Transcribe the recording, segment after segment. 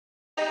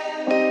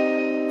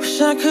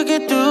I could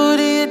get through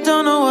to you,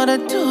 don't know what to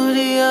do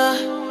to you.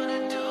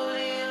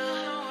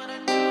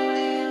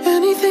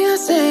 Anything I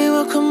say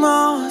will come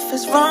off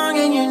as wrong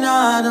and you're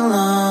not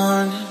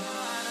alone.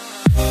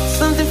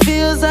 Something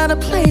feels out of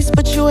place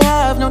but you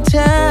have no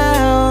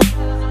tell.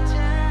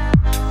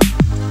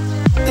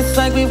 It's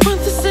like we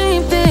want the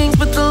same things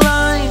but the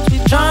lines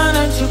we've drawn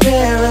are too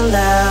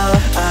parallel.